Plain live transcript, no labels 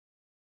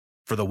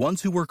For the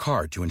ones who work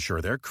hard to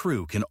ensure their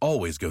crew can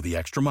always go the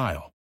extra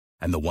mile,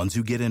 and the ones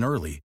who get in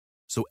early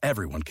so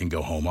everyone can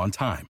go home on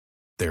time,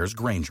 there's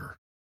Grainger,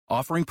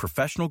 offering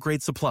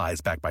professional-grade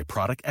supplies backed by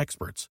product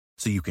experts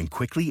so you can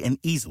quickly and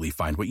easily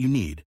find what you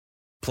need.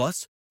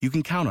 Plus, you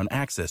can count on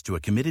access to a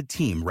committed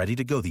team ready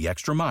to go the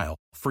extra mile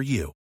for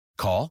you.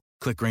 Call,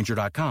 click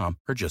Grainger.com,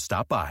 or just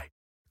stop by.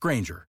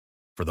 Grainger,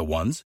 for the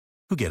ones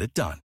who get it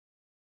done.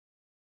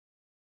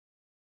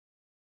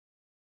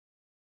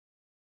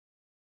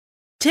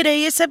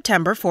 Today is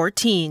September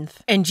 14th,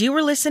 and you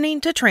are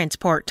listening to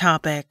Transport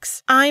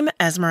Topics. I'm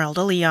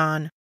Esmeralda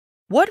Leon.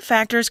 What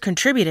factors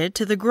contributed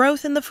to the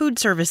growth in the food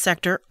service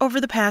sector over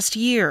the past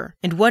year?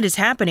 And what is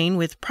happening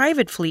with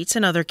private fleets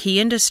and other key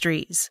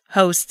industries?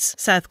 Hosts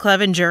Seth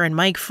Clevenger and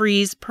Mike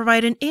Fries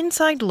provide an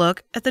inside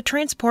look at the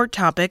Transport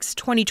Topics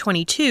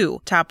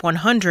 2022 Top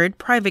 100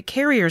 Private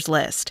Carriers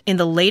list in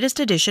the latest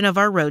edition of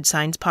our Road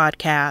Signs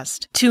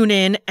podcast. Tune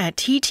in at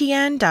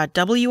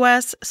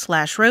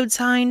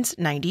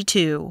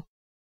ttn.ws/roadsigns92.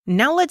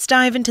 Now let's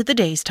dive into the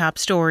day's top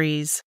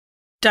stories.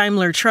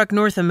 Daimler Truck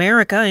North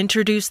America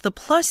introduced the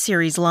Plus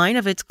Series line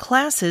of its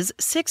Classes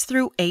 6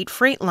 through 8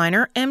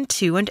 Freightliner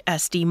M2 and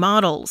SD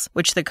models,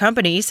 which the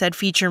company said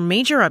feature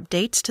major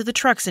updates to the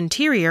truck's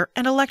interior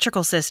and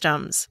electrical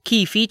systems.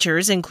 Key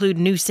features include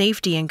new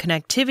safety and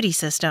connectivity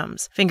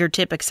systems,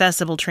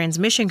 fingertip-accessible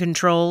transmission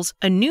controls,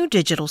 a new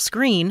digital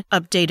screen,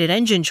 updated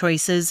engine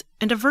choices,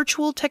 and a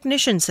virtual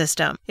technician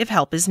system if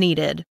help is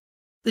needed.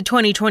 The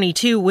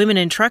 2022 Women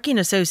in Trucking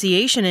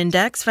Association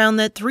Index found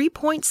that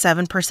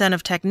 3.7%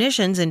 of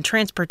technicians in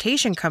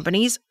transportation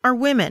companies are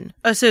women.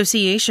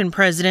 Association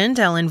President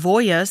Ellen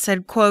Voya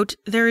said, quote,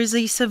 "There is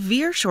a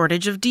severe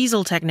shortage of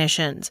diesel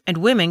technicians, and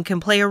women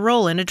can play a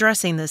role in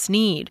addressing this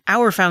need.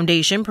 Our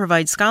foundation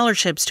provides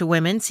scholarships to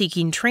women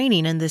seeking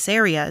training in this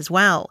area as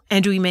well,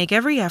 and we make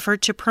every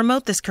effort to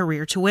promote this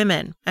career to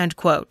women," end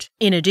quote.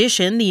 In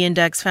addition, the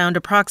index found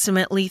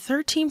approximately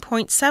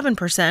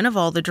 13.7% of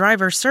all the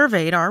drivers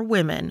surveyed are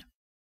women.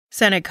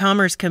 Senate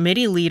Commerce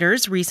Committee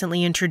leaders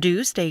recently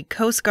introduced a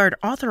Coast Guard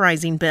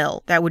authorizing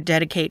bill that would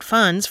dedicate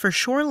funds for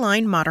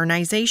shoreline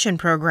modernization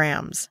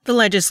programs. The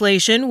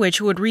legislation,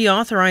 which would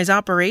reauthorize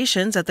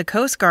operations at the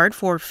Coast Guard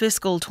for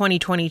fiscal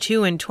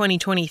 2022 and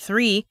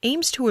 2023,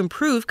 aims to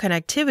improve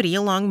connectivity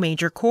along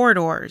major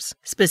corridors.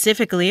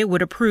 Specifically, it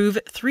would approve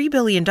 $3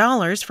 billion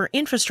for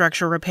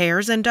infrastructure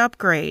repairs and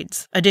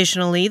upgrades.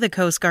 Additionally, the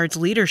Coast Guard's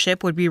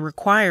leadership would be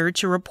required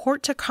to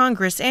report to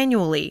Congress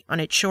annually on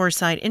its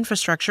shoreside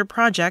infrastructure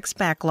projects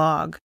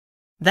backlog.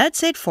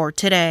 That's it for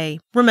today.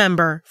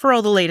 Remember, for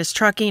all the latest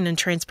trucking and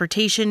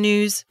transportation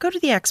news, go to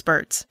the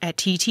experts at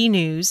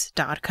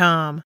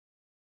ttnews.com.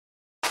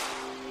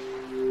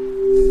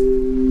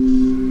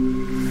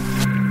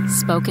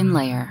 Spoken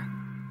Layer.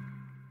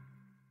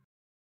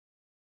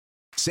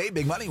 Save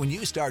big money when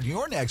you start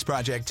your next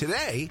project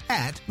today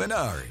at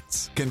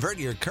Menards. Convert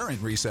your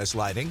current recessed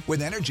lighting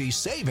with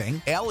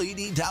energy-saving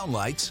LED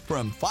downlights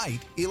from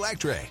Fight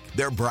Electric.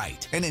 They're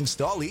bright and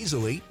install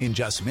easily in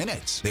just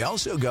minutes. They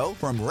also go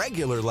from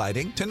regular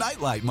lighting to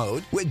nightlight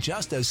mode with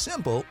just a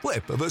simple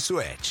flip of a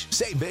switch.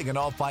 Save big on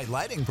all Fight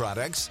lighting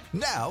products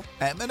now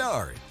at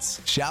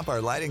Menards. Shop our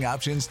lighting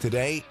options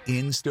today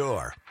in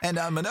store and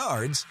on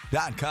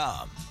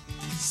Menards.com.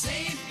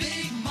 Save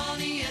big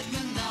money at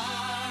Menards.